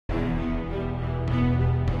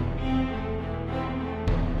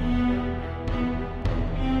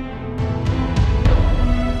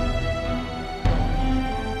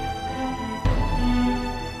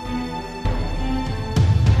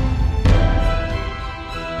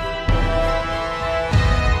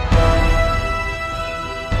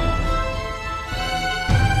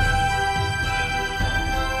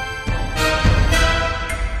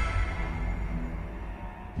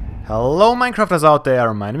Hello Minecrafters out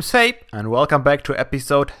there, my name is Fabe and welcome back to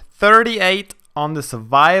episode 38 on the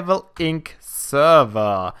Survival Inc.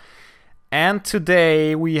 server. And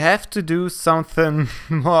today we have to do something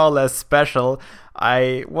more or less special.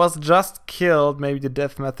 I was just killed, maybe the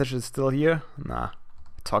death message is still here. Nah, I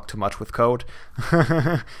talk too much with code.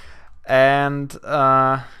 And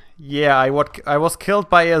yeah, I was killed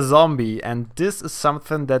by a zombie, and this is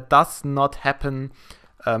something that does not happen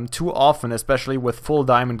too often, especially with full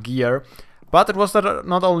diamond gear. But it was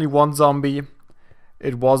not only one zombie,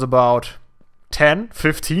 it was about 10,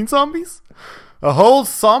 15 zombies. A whole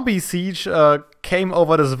zombie siege came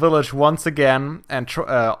over this village once again, and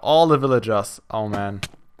all the villagers, oh man.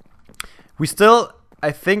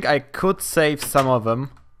 I think I could save some of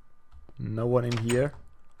them. No one in here.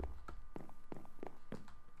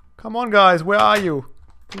 Come on guys, where are you?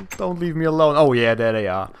 Don't leave me alone. Oh yeah, there they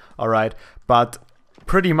are. Alright, but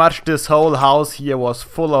pretty much this whole house here was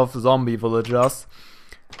full of zombie villagers.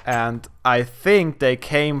 And I think they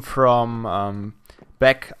came from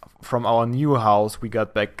back from our new house we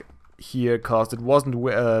got back here, because it wasn't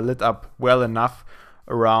lit up well enough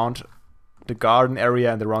around the garden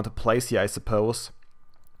area and around the place here, I suppose.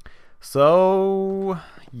 So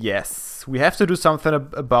yes, we have to do something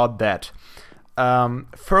about that.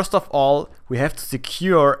 First of all, we have to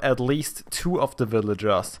secure at least 2 of the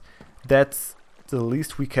villagers. That's the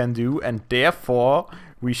least we can do, and therefore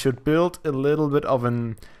we should build a little bit of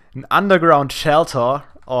an underground shelter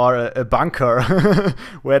or a bunker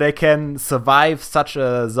where they can survive such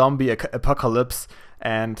a zombie apocalypse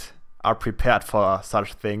and are prepared for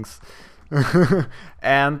such things.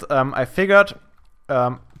 And I figured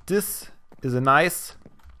this is a nice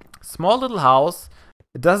small little house.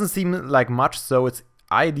 It doesn't seem like much, so it's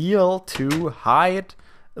ideal to hide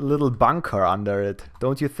a little bunker under it.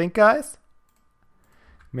 Don't you think, guys?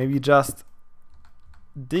 Maybe just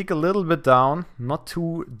dig a little bit down, not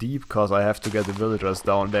too deep, because I have to get the villagers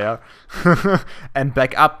down there and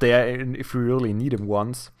back up there if we really need them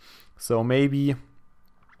once. So maybe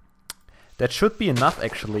that should be enough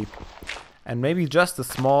actually. And maybe just a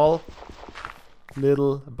small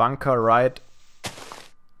little bunker, right?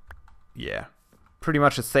 Yeah. Pretty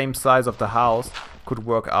much the same size of the house could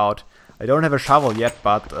work out. I don't have a shovel yet,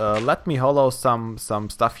 but let me hollow some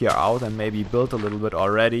stuff here out and maybe build a little bit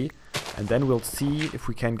already. And then we'll see if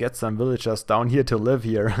we can get some villagers down here to live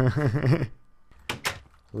here.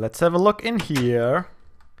 Let's have a look in here.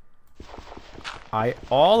 I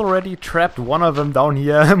already trapped one of them down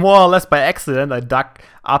here, more or less by accident. I dug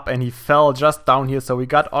up and he fell just down here, so we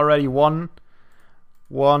got already one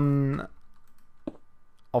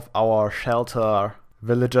of our shelter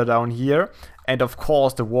villager down here. And of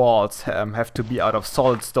course the walls have to be out of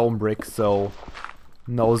solid stone brick, so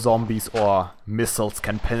no zombies or missiles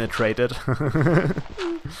can penetrate it.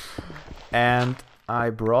 And I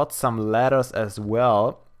brought some ladders as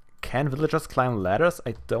well. Can villagers climb ladders?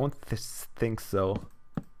 I don't think so.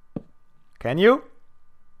 Can you?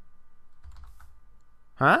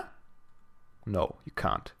 Huh? No, you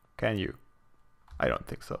can't. Can you? I don't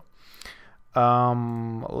think so.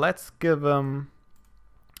 Let's give them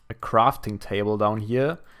a crafting table down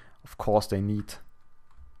here. Of course they need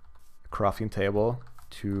a crafting table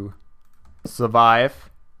to survive.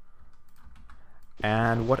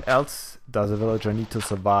 And what else does a villager need to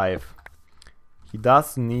survive? He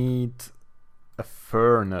does need a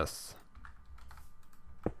furnace.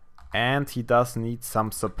 And he does need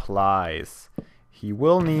some supplies. He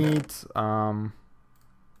will need a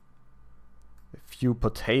few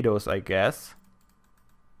potatoes, I guess.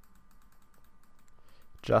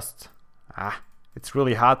 Just, it's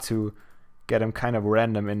really hard to get them kind of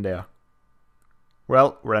random in there.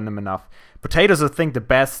 Well, random enough. Potatoes, I think, the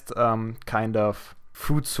best kind of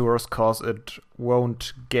food source, cause it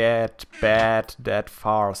won't get bad that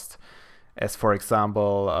fast as, for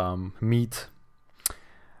example, meat.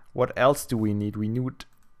 What else do we need? We need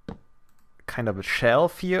kind of a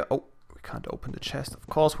shelf here. Oh, we can't open the chest. Of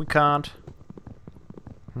course we can't.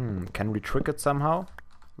 Can we trick it somehow?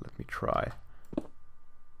 Let me try.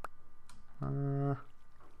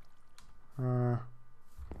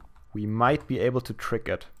 We might be able to trick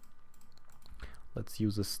it. Let's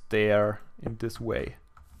use a stair in this way.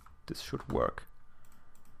 This should work.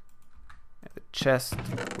 And a chest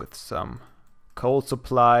with some coal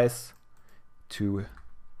supplies to...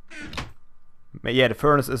 Yeah, the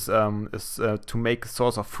furnace is to make a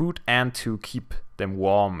source of food and to keep them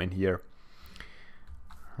warm in here.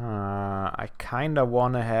 I kinda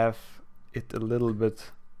wanna have it a little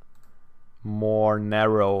bit more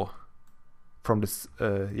narrow from this.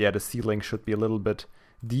 Yeah, the ceiling should be a little bit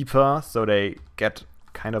deeper, so they get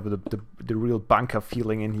kind of the real bunker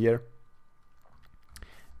feeling in here.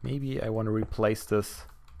 Maybe I want to replace this.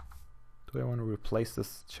 Do I want to replace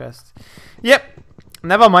this chest? Yep!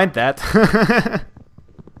 Never mind that.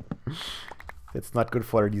 It's not good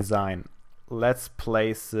for the design. Let's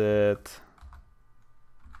place it...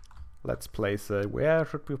 Let's place it... Where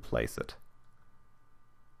should we place it?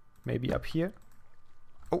 Maybe up here?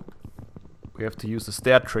 Oh! We have to use the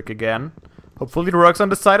stair trick again. Hopefully it works on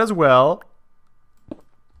the side as well.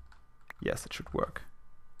 Yes, it should work.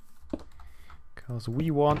 Because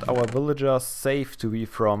we want our villagers safe to be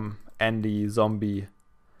from any zombie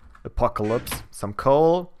apocalypse. Some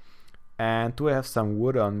coal. And do I have some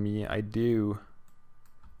wood on me? I do.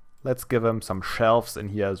 Let's give them some shelves in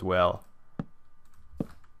here as well.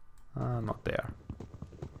 Not there.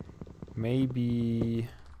 Maybe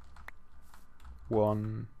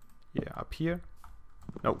one... Yeah, up here?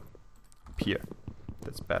 No, up here.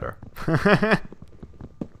 That's better.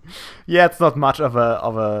 Yeah, it's not much of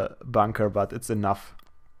a bunker, but it's enough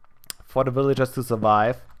for the villagers to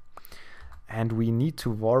survive. And we need to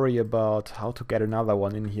worry about how to get another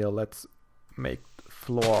one in here. Let's make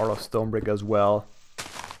floor out of stone brick as well.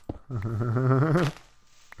 I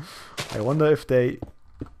wonder if they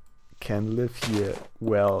can live here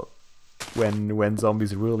well when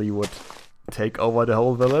zombies really would take over the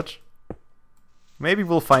whole village. Maybe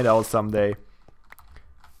we'll find out someday.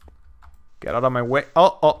 Get out of my way.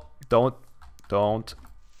 Oh, don't.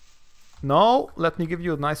 No, let me give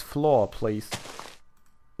you a nice floor, please.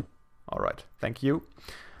 Alright, thank you.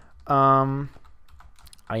 I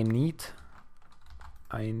need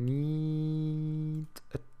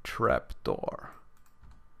a trapdoor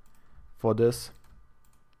for this.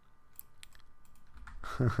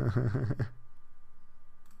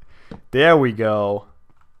 There we go.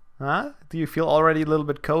 Huh? Do you feel already a little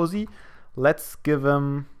bit cozy? Let's give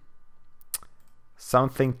him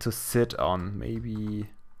something to sit on. Maybe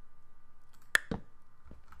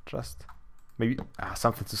just maybe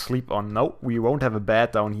something to sleep on. No, we won't have a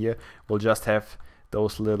bed down here. We'll just have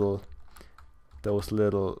those little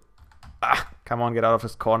come on, get out of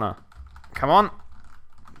this corner. Come on.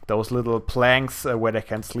 Those little planks where they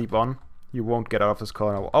can sleep on. You won't get out of this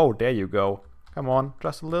corner. Oh, there you go. Come on,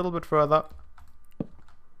 just a little bit further.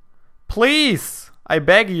 Please! I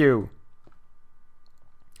beg you!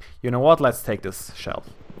 You know what? Let's take this shelf.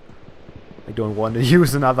 I don't want to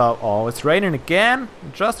use another... Oh, it's raining again?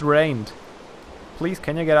 It just rained. Please,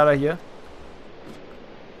 can you get out of here?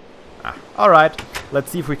 Alright.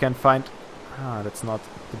 Let's see if we can find... that's not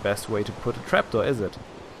the best way to put a trapdoor, is it?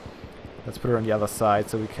 Let's put it on the other side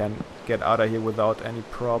so we can get out of here without any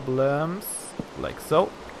problems. Like so.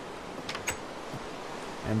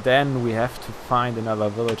 And then we have to find another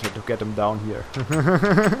villager to get them down here.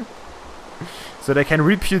 So they can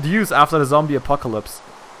reproduce after the zombie apocalypse.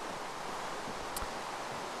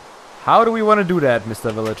 How do we want to do that,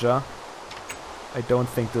 Mr. Villager? I don't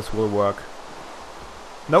think this will work.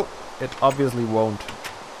 Nope, it obviously won't.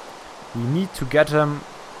 We need to get him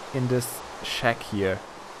in this shack here.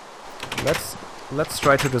 Let's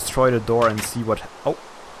try to destroy the door and see what... Oh!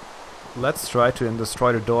 Let's try to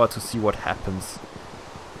destroy the door to see what happens.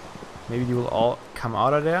 Maybe you will all come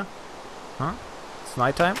out of there? Huh? It's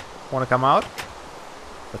nighttime? Wanna come out?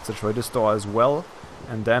 Let's destroy this door as well.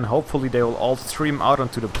 And then hopefully they will all stream out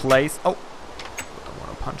onto the place. Oh! I don't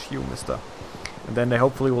wanna punch you, mister. And then they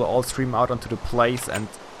hopefully will all stream out onto the place and...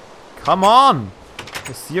 Come on!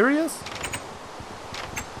 You serious?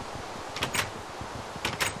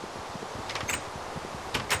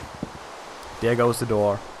 There goes the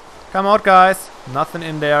door. Come out, guys! Nothing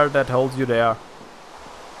in there that holds you there.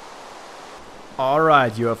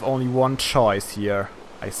 Alright, you have only one choice here.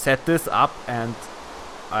 I set this up and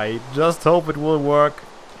I just hope it will work.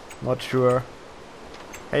 Not sure.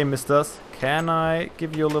 Hey, misters, can I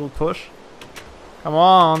give you a little push? Come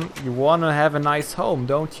on, you wanna have a nice home,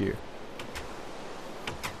 don't you?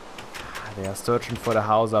 They are searching for the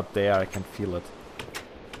house up there, I can feel it.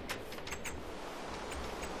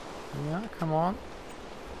 Yeah, come on.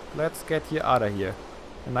 Let's get you out of here.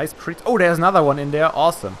 A nice pretty... Oh, there's another one in there,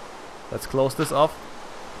 awesome. Let's close this off.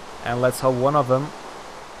 And let's hope one of them...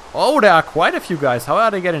 Oh, there are quite a few guys. How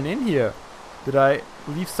are they getting in here? Did I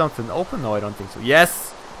leave something open? No, I don't think so.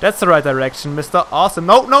 Yes! That's the right direction, mister. Awesome.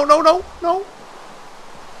 No, no, no, no, no!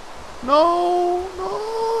 No,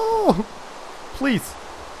 no! Please.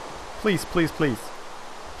 Please, please, please.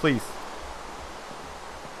 Please.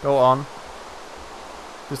 Go on.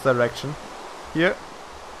 This direction. Here.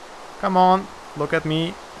 Come on. Look at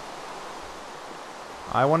me.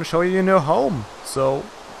 I want to show you your new home. So...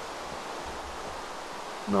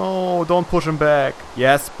 No, don't push him back.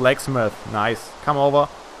 Yes, blacksmith. Nice. Come over.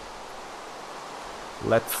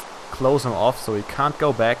 Let's close him off so he can't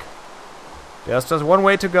go back. There's just one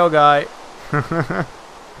way to go, guy.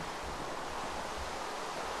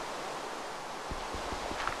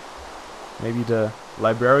 Maybe the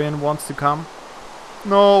librarian wants to come.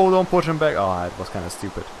 No, don't push him back. Oh, it was kind of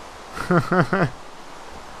stupid.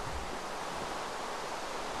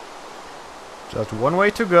 Just one way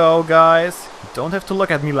to go, guys. You don't have to look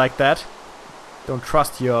at me like that. Don't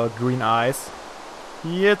trust your green eyes.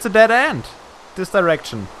 Yeah, it's a dead end. This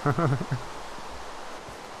direction.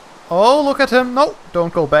 Oh, look at him. No,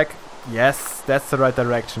 don't go back. Yes, that's the right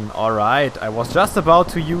direction. Alright, I was just about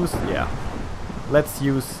to use... Yeah. Let's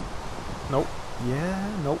use... Nope. Yeah,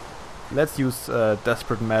 nope. Let's use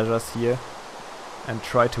desperate measures here. And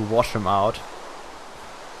try to wash him out.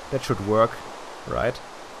 That should work. Right.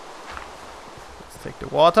 Let's take the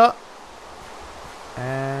water.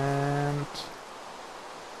 And...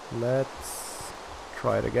 let's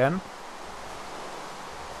try it again.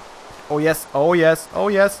 Oh yes, oh yes, oh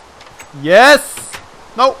yes. Yes!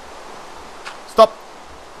 No! Stop!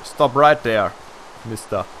 Stop right there,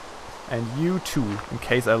 mister. And you too, in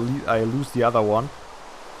case I lose the other one.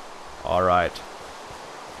 Alright.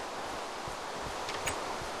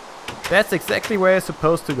 That's exactly where you're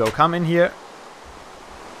supposed to go. Come in here.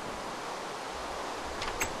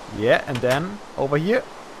 Yeah, and then over here.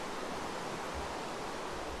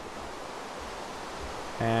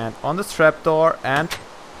 And on this trapdoor and...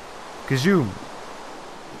 Kazoom!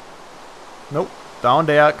 Nope, down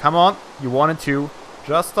there, come on, you wanted to.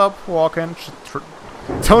 Just stop walking,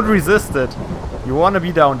 don't resist it. You want to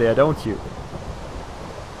be down there, don't you?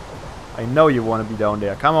 I know you want to be down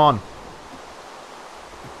there, come on.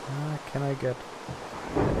 Can I get...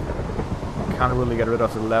 Can't really get rid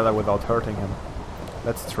of the ladder without hurting him.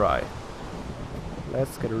 Let's try.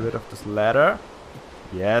 Let's get rid of this ladder.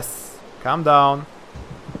 Yes, calm down.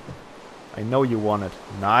 I know you want it.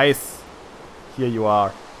 Nice. Here you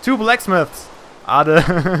are. 2 blacksmiths are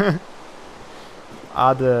the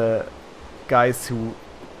are the guys who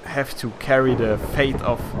have to carry the fate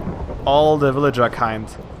of all the villager kind.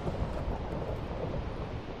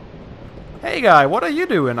 Hey guy, what are you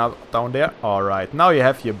doing up down there? Alright, now you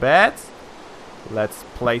have your beds. Let's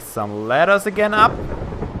place some ladders again up.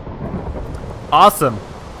 Awesome.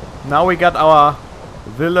 Now we got our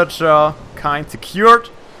villager kind secured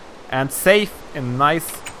and safe in a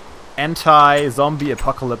nice anti-zombie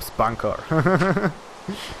apocalypse bunker.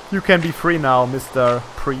 You can be free now, Mr.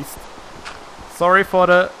 Priest. Sorry for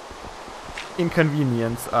the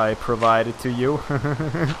inconvenience I provided to you.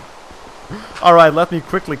 Alright, let me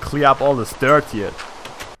quickly clear up all this dirt here.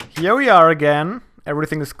 Here we are again.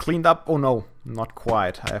 Everything is cleaned up. Oh no, not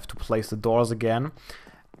quite. I have to place the doors again.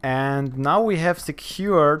 And now we have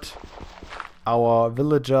secured our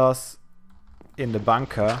villagers in the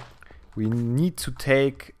bunker. We need to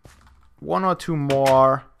take 1 or 2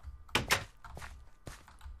 more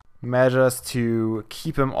measures to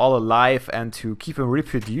keep them all alive and to keep them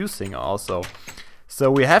reproducing also.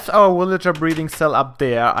 So we have our villager breeding cell up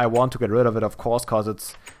there. I want to get rid of it, of course, because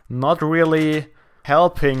it's not really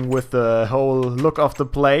helping with the whole look of the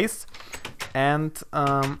place. And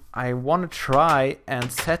I want to try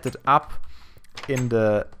and set it up in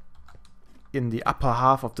the upper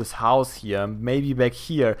half of this house here, maybe back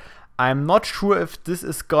here. I'm not sure if this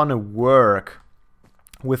is gonna work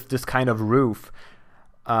with this kind of roof.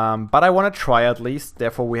 But I want to try at least,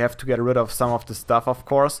 therefore we have to get rid of some of the stuff, of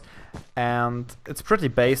course. And it's pretty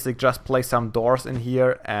basic, just place some doors in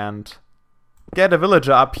here and get a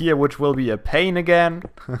villager up here, which will be a pain again.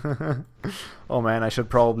 Oh man, I should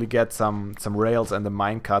probably get some rails and a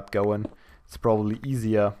minecart going. It's probably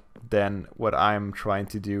easier than what I'm trying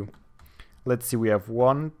to do. Let's see, we have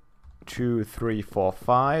 1, 2, 3, 4,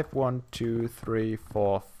 5. 1, 2, 3,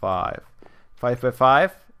 4, 5. 5 by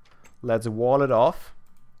 5. Let's wall it off.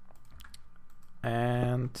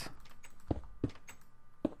 And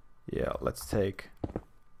yeah, let's make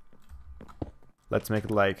it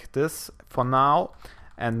like this for now.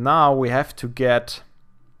 And now we have to get...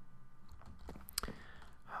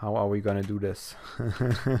 How are we gonna do this?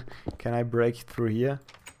 Can I break through here?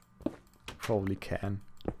 Probably can.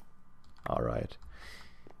 Alright.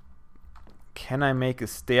 Can I make a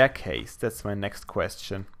staircase? That's my next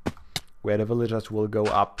question. Where the villagers will go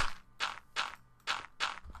up.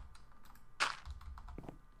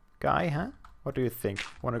 Guy, huh? What do you think?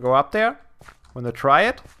 Wanna go up there? Wanna try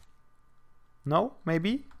it? No?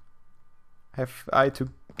 Maybe? Have I to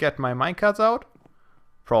get my minecarts out?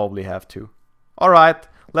 Probably have to. Alright,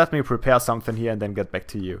 let me prepare something here and then get back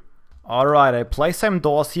to you. Alright, I place some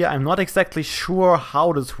doors here. I'm not exactly sure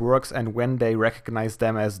how this works and when they recognize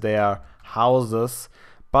them as their houses.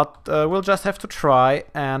 But we'll just have to try.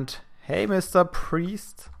 And hey, Mr.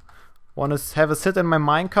 Priest, wanna have a sit in my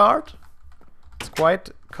minecart? It's quite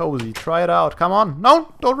cozy. Try it out. Come on.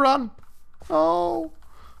 No, don't run. Oh.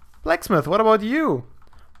 Blacksmith, what about you?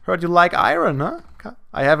 Heard you like iron, huh?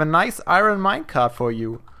 I have a nice iron minecart for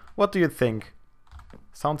you. What do you think?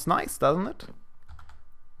 Sounds nice, doesn't it?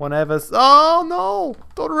 Wanna have a... Oh, no!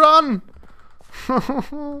 Don't run!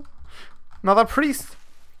 Another priest.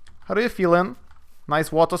 How do you feel, in?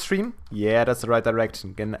 Nice water stream? Yeah, that's the right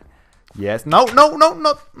direction. Yes. No, no, no,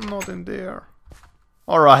 not in there.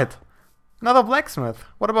 Alright. Another blacksmith.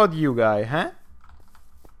 What about you, guy, huh?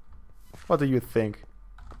 What do you think?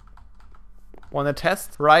 Wanna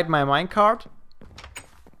test? Ride my minecart?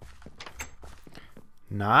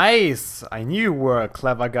 Nice! I knew you were a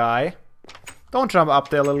clever guy. Don't jump up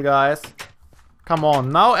there, little guys. Come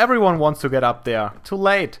on, now everyone wants to get up there. Too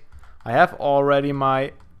late. I have already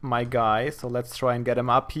my guy, so let's try and get him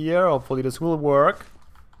up here. Hopefully this will work.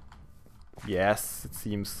 Yes, it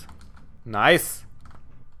seems. Nice!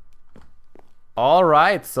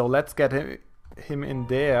 Alright, so let's get him in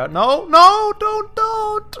there. No, no,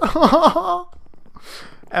 don't!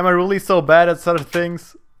 Am I really so bad at such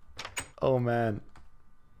things? Oh man.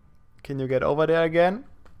 Can you get over there again?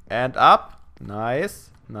 And up.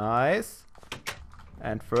 Nice, nice.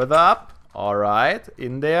 And further up. Alright,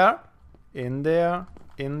 in there. In there,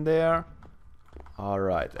 in there.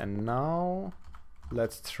 Alright, and now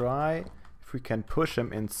let's try if we can push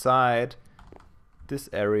him inside this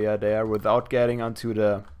area there without getting onto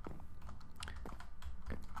the...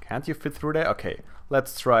 Can't you fit through there? Okay,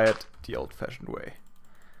 let's try it the old-fashioned way.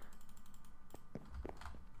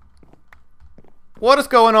 What is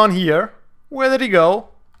going on here? Where did he go?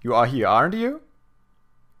 You are here, aren't you?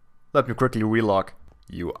 Let me quickly relog.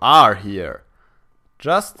 You are here.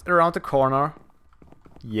 Just around the corner.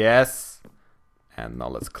 Yes. And now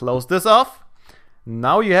let's close this off.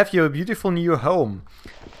 Now you have your beautiful new home.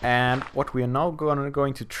 And what we are now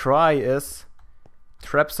going to try is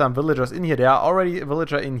trap some villagers in here. There are already a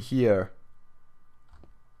villager in here.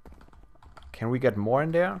 Can we get more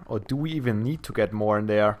in there? Or do we even need to get more in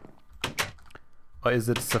there? Or is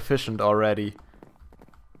it sufficient already?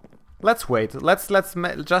 Let's wait. Let's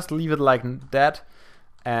just leave it like that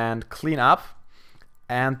and clean up.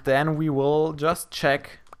 And then we will just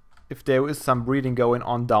check if there is some breeding going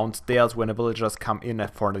on downstairs when the villagers come in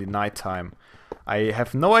for the night time. I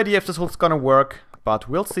have no idea if this is gonna work, but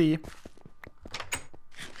we'll see.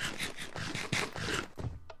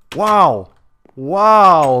 Wow!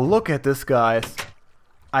 Wow! Look at this, guys.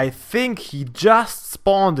 I think he just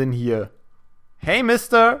spawned in here. Hey,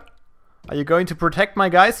 mister! Are you going to protect my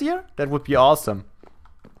guys here? That would be awesome.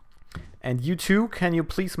 And you too, can you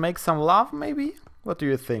please make some love, maybe? What do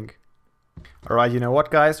you think? Alright, you know what,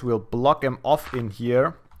 guys? We'll block him off in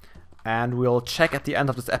here. And we'll check at the end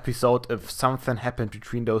of this episode if something happened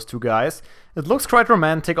between those two guys. It looks quite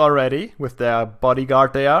romantic already, with their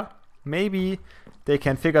bodyguard there. Maybe they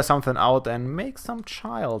can figure something out and make some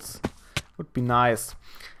childs. Would be nice.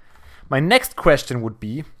 My next question would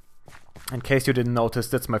be, in case you didn't notice,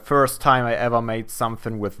 that's my first time I ever made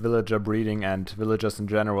something with villager breeding and villagers in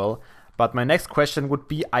general. But my next question would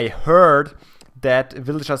be, I heard that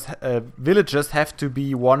villages have to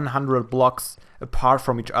be 100 blocks apart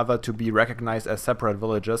from each other to be recognized as separate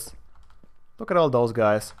villages. Look at all those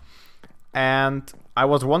guys. And I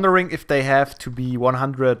was wondering if they have to be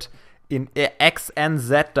 100 in X and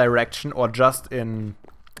Z direction or just in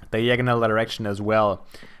diagonal direction as well.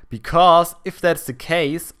 Because if that's the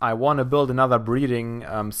case, I want to build another breeding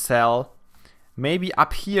cell, maybe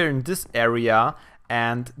up here in this area,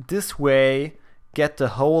 and this way get the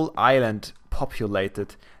whole island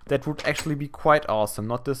populated. That would actually be quite awesome.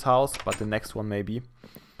 Not this house, but the next one maybe.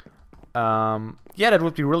 Yeah, that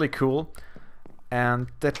would be really cool. And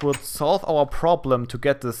that would solve our problem to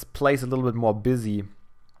get this place a little bit more busy.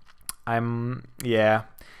 Yeah.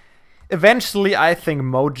 Eventually, I think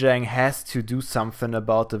Mojang has to do something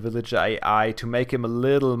about the villager AI to make him a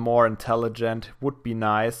little more intelligent. Would be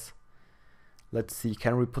nice. Let's see,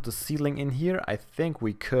 can we put a ceiling in here? I think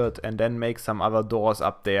we could, and then make some other doors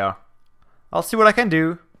up there. I'll see what I can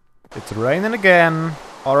do. It's raining again.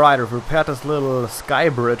 Alright, I've repaired this little sky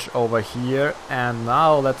bridge over here, and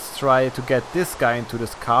now let's try to get this guy into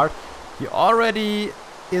this cart. He already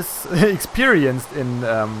is experienced in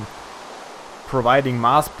providing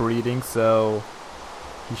mass breeding, so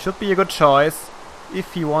he should be a good choice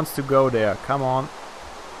if he wants to go there. Come on.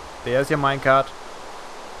 There's your minecart.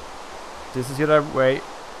 This is your way.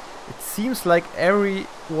 It seems like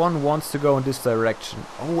everyone wants to go in this direction.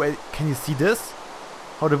 Oh, wait, can you see this?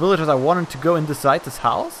 How the villagers are wanting to go inside this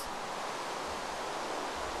house?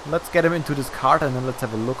 Let's get him into this cart and then let's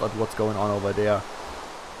have a look at what's going on over there.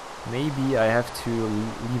 Maybe I have to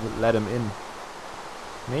let him in.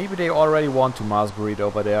 Maybe they already want to mass breed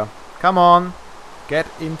over there. Come on, get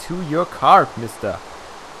into your cart, mister.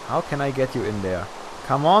 How can I get you in there?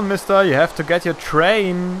 Come on, mister, you have to get your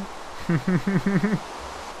train.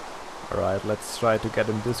 Alright, let's try to get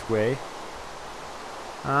him this way.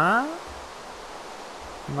 Huh?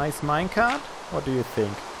 Nice minecart? What do you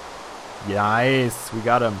think? Nice, we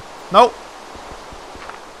got him. No!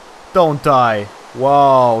 Don't die.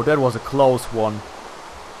 Wow, that was a close one.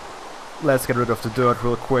 Let's get rid of the dirt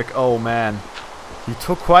real quick. Oh man. He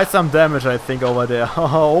took quite some damage, I think, over there.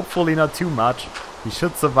 Hopefully not too much. He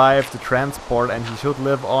should survive the transport and he should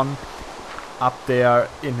live on up there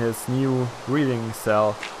in his new breeding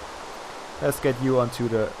cell. Let's get you onto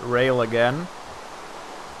the rail again.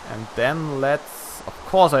 And then let's... Of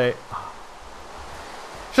course I...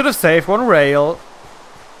 should have saved one rail.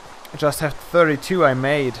 I just have 32 I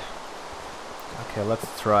made. Okay,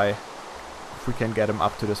 let's try if we can get him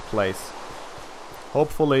up to this place.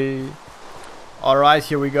 Hopefully. Alright,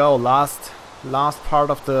 here we go. Last part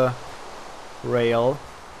of the rail.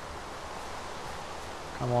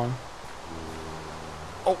 Come on.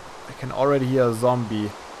 Oh, I can already hear a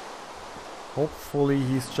zombie. Hopefully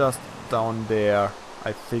he's just down there.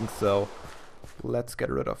 I think so. Let's get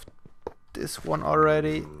rid of this one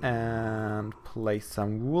already and place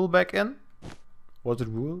some wool back in. Was it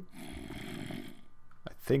wool?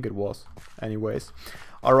 I think it was. Anyways.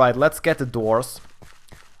 Alright, let's get the doors.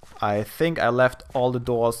 I think I left all the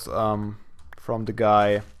doors from the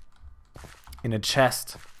guy in a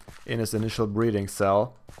chest in his initial breeding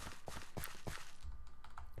cell.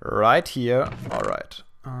 Right here. Alright.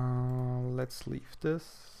 Let's leave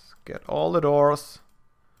this. Get all the doors.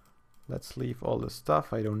 Let's leave all the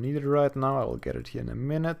stuff. I don't need it right now. I will get it here in a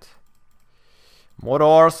minute. More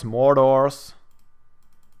doors, more doors.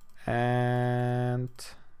 And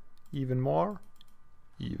even more.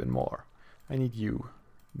 Even more. I need you,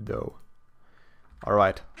 though.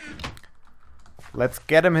 Alright. Let's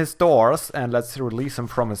get him his doors and let's release him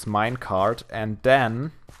from his minecart. And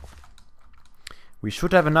then we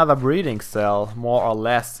should have another breeding cell, more or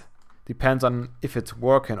less. Depends on if it's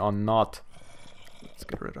working or not. Let's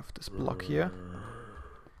get rid of this block here.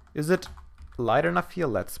 Is it light enough here?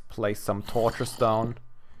 Let's place some torches down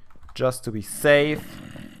just to be safe.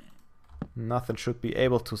 Nothing should be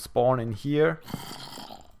able to spawn in here.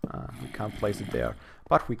 We can't place it there,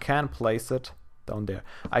 but we can place it down there.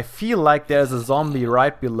 I feel like there's a zombie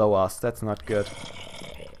right below us. That's not good.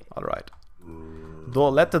 Alright.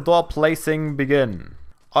 Let the door placing begin.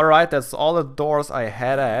 Alright, that's all the doors I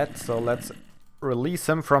had at, so let's release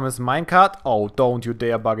him from his minecart. Oh, don't you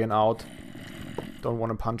dare bugging out. Don't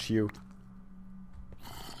want to punch you.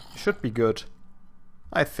 Should be good.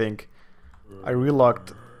 I think. I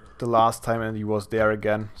relogged the last time and he was there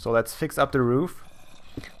again. So let's fix up the roof.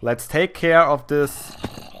 Let's take care of this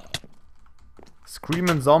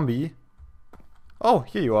screaming zombie. Oh,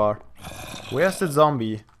 here you are. Where's the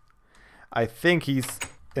zombie? I think he's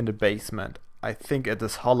in the basement. I think it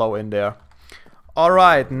is hollow in there.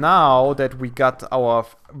 Alright, now that we got our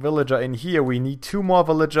villager in here, we need 2 more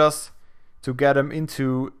villagers to get him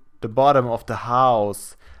into the bottom of the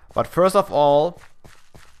house. But first of all,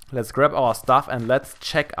 let's grab our stuff and let's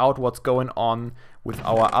check out what's going on with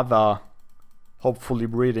our other, hopefully,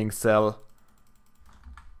 breeding cell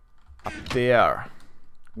up there.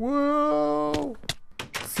 Whoa!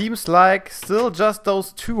 Seems like still just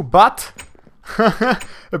those 2, but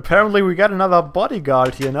apparently we got another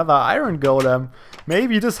bodyguard here, another iron golem.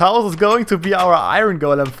 Maybe this house is going to be our iron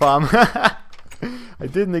golem farm. I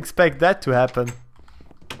didn't expect that to happen.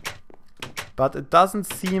 But it doesn't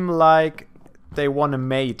seem like they want a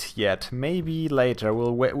mate yet. Maybe later.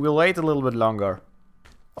 We'll wait a little bit longer.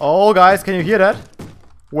 Oh, guys, can you hear that?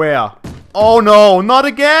 Where? Oh no, not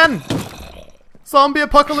again! Zombie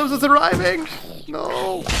apocalypse is arriving!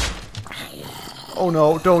 No! Oh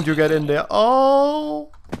no, don't you get in there. Oh,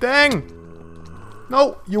 dang!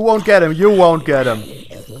 No, you won't get him. You won't get him.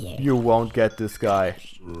 You won't get this guy.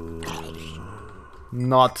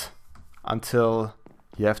 Not until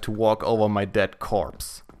you have to walk over my dead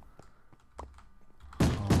corpse.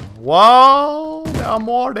 Wow! There are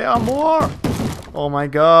more, there are more! Oh my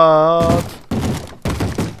god!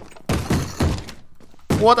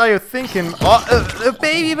 What are you thinking? Oh, a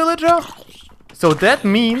baby villager? So that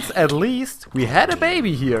means at least we had a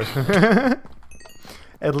baby here.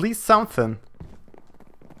 At least something.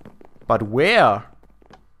 But where?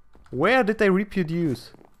 Where did they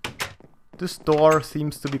reproduce? This door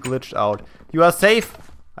seems to be glitched out. You are safe!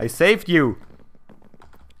 I saved you!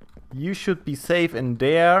 You should be safe in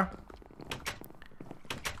there.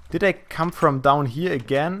 Did they come from down here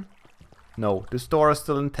again? No, this door is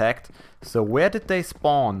still intact. So where did they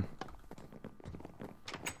spawn?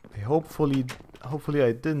 Hopefully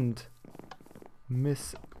I didn't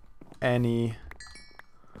miss any.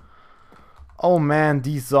 Oh man,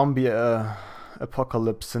 these zombie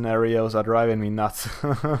apocalypse scenarios are driving me nuts.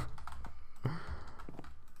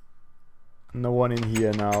 No one in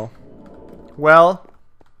here now. Well,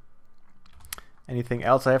 anything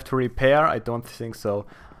else I have to repair? I don't think so.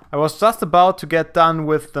 I was just about to get done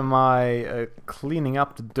with my cleaning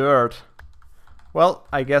up the dirt. Well,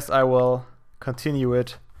 I guess I will continue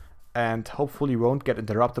it and hopefully won't get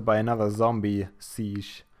interrupted by another zombie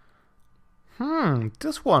siege.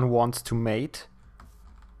 This one wants to mate.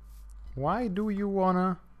 Why do you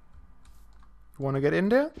wanna get in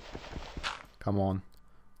there? Come on.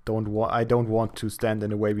 I don't want to stand in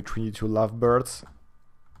the way between you two lovebirds.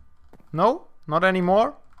 No? Not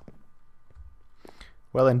anymore?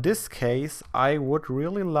 Well, in this case, I would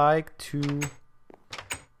really like to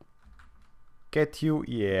get you...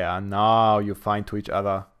 Yeah, now you're fine to each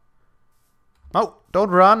other. No, don't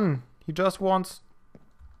run! He just wants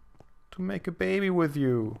to make a baby with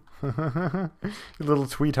you. You little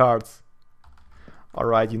sweethearts.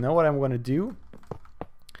 Alright, you know what I'm gonna do?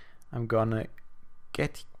 I'm gonna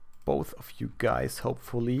get both of you guys,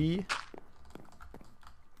 hopefully.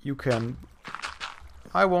 You can...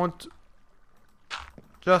 I won't...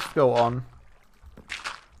 Just go on.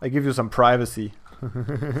 I give you some privacy.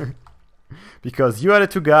 Because you are the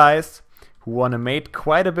two guys who wanna mate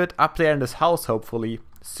quite a bit up there in this house, hopefully,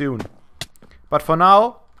 soon. But for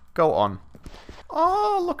now, go on.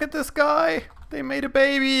 Oh, look at this guy! They made a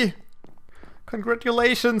baby!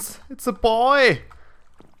 Congratulations! It's a boy!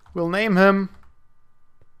 We'll name him...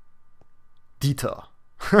 Dieter.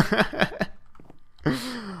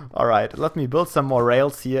 Alright, let me build some more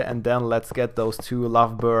rails here and then let's get those two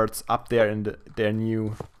lovebirds up there in their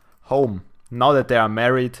new home. Now that they are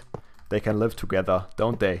married, they can live together,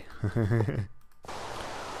 don't they?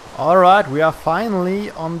 Alright, we are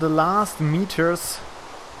finally on the last meters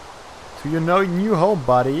to your new home,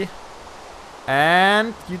 buddy.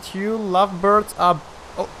 And you two lovebirds are...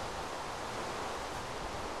 Oh.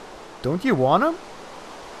 Don't you want him?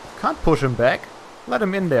 Can't push him back. Let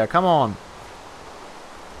him in there, come on.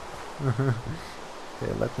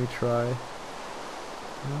 Okay, let me try.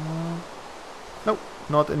 Nope,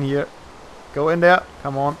 not in here. Go in there,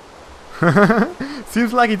 come on.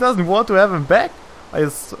 Seems like he doesn't want to have him back. I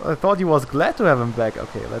thought he was glad to have him back.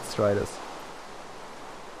 Okay, let's try this.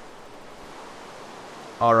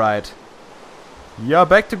 Alright. You're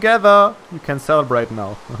back together. You can celebrate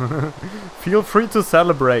now. Feel free to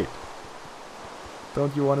celebrate.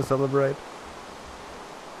 Don't you want to celebrate?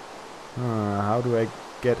 How do I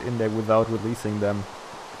get in there without releasing them?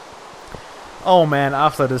 Oh man,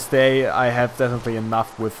 after this day I have definitely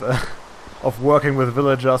enough with of working with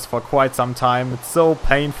villagers for quite some time. It's so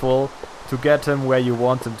painful to get them where you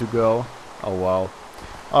want them to go. Oh wow.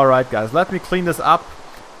 Alright guys, let me clean this up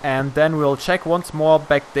and then we'll check once more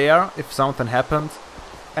back there if something happened.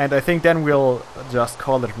 And I think then we'll just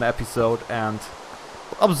call it an episode and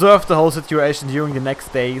observe the whole situation during the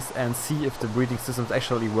next days and see if the breeding systems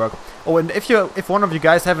actually work. Oh, and if one of you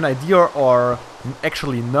guys have an idea or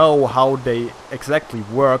actually know how they exactly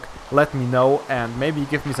work, let me know and maybe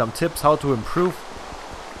give me some tips how to improve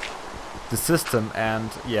the system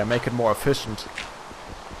and yeah, make it more efficient.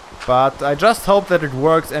 But I just hope that it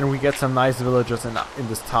works and we get some nice villagers in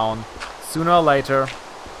this town sooner or later.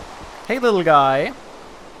 Hey little guy,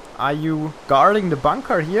 are you guarding the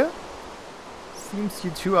bunker here? Seems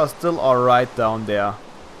you two are still alright down there.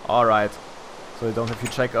 Alright, so I don't have to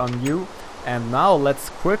check on you. And now let's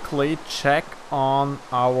quickly check on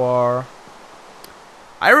our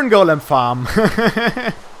iron golem farm.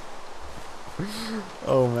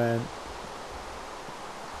 Oh man.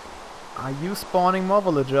 Are you spawning more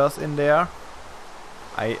villagers in there?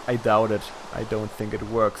 I doubt it. I don't think it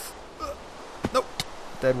works. Nope,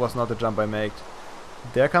 that was not the jump I made.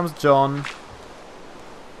 There comes John.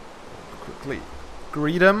 Quickly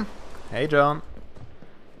greet him. Hey John.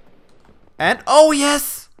 And oh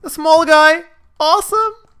yes! A small guy!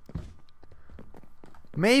 Awesome!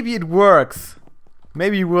 Maybe it works.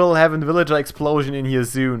 Maybe we'll have a villager explosion in here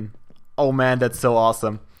soon. Oh man, that's so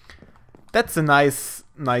awesome. That's a nice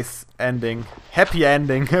ending. Happy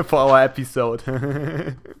ending for our episode.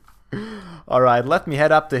 Alright, let me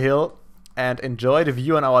head up the hill and enjoy the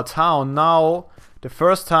view on our town. Now, the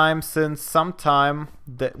first time since some time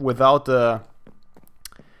that without the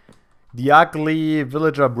ugly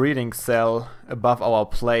villager breeding cell above our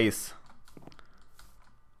place.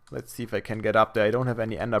 Let's see if I can get up there. I don't have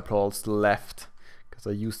any ender pearls left because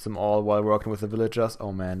I used them all while working with the villagers.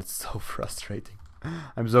 Oh man, it's so frustrating.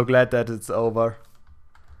 I'm so glad that it's over.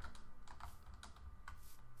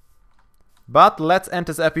 But let's end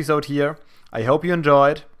this episode here. I hope you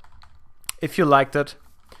enjoyed. If you liked it,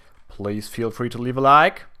 please feel free to leave a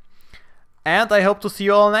like. And I hope to see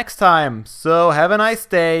you all next time. So have a nice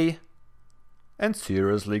day. And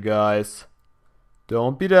seriously, guys,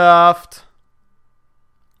 don't be daft.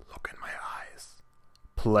 Look in my eyes.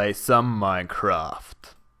 Play some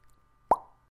Minecraft.